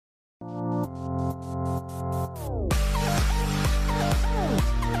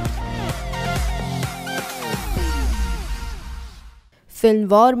Film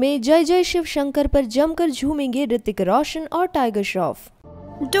war में जय जय शिव शंकर पर जमकर झूमेंगे ऋतिक रोशन और tiger Shroff.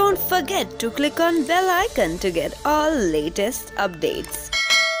 Don't forget to click on bell icon to get all latest updates.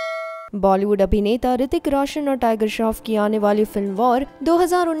 Bollywood अभिनेता ऋतिक रोशन और टाइगर श्रॉफ की आने वाली फिल्म वॉर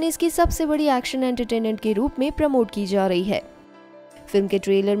 2019 की सबसे बड़ी एक्शन एंटरटेनमेंट के रूप में प्रमोट की जा रही है। फिल्म के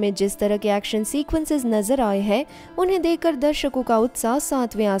ट्रेलर में जिस तरह के एक्शन सीक्वेंसेस नजर आए हैं, उन्हें देखकर दर्शकों का उत्साह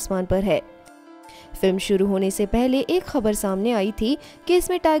 7वें आसमान पर है। फिल्म शुरू होने से पहले एक खबर सामने आई थी कि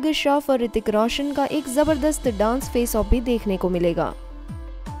इसमें टाइगर श्रॉफ और ऋतिक रोशन का एक जबरदस्त डांस फेस ऑफ भी देखने को मिलेगा।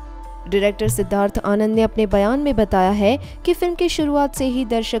 डायरेक्टर सिद्धार्थ आनंद ने अपने बयान में बताया है कि फिल्म की शुरुआत से ही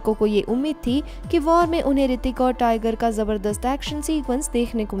दर्शकों को ये उम्मीद थी कि वॉर में उन्हें ऋतिक और टाइगर का जबरदस्त एक्शन सीक्वेंस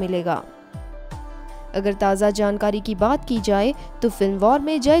देखने को मिलेगा। अगर ताज़ा जानकारी की बात की जाए तो फिल्म वॉर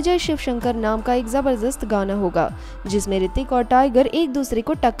में जय जय शिव शंकर नाम का एक जबरदस्त गाना होगा, जिसमें ऋतिक और टाइगर एक दूसरे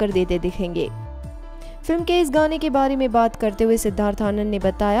को टक्कर देते दिखेंगे। फिल्म के इस गाने के बारे में बात करते हुए सिद्धार्थ आनंद ने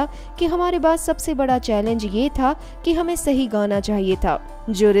बताया कि हमारे पास सबसे बड़ा चैलेंज ये था कि हमें सही गाना चाहिए था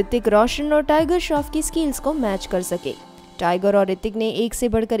जो ऋतिक रोशन और टाइगर श्रॉफ की स्किल्स को मैच कर सके। टाइगर और ऋतिक ने एक से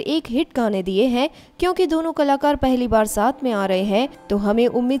बढ़कर एक हिट गाने दिए हैं। क्योंकि दोनों कलाकार पहली बार साथ में आ रहे हैं, तो हमें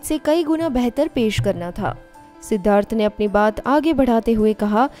उम्मीद से कई गुना बेहतर पेश करना था। सिद्धार्थ ने अपनी बात आगे बढ़ाते हुए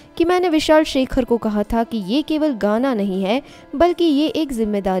कहा कि मैंने विशाल शेखर को कहा था कि ये केवल गाना नहीं है, बल्कि ये एक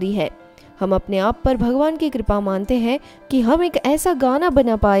जिम्मेदारी है। हम अपने आप पर भगवान की कृपा मानते हैं कि हम एक ऐसा गाना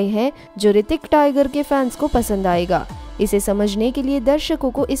बना पाए हैं जो ऋतिक टाइगर के फैंस को पसंद आएगा। इसे समझने के लिए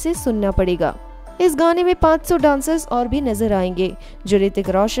दर्शकों को इसे सुनना पड़ेगा। इस गाने में 500 डांसर्स और भी नजर आएंगे जो ऋतिक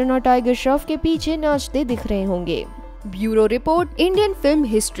रोशन और टाइगर श्रॉफ के पीछे नाचते दिख रहे होंगे। Bureau report, Indian film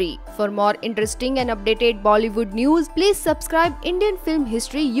history. For more interesting and updated Bollywood news, please subscribe Indian film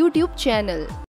history YouTube channel.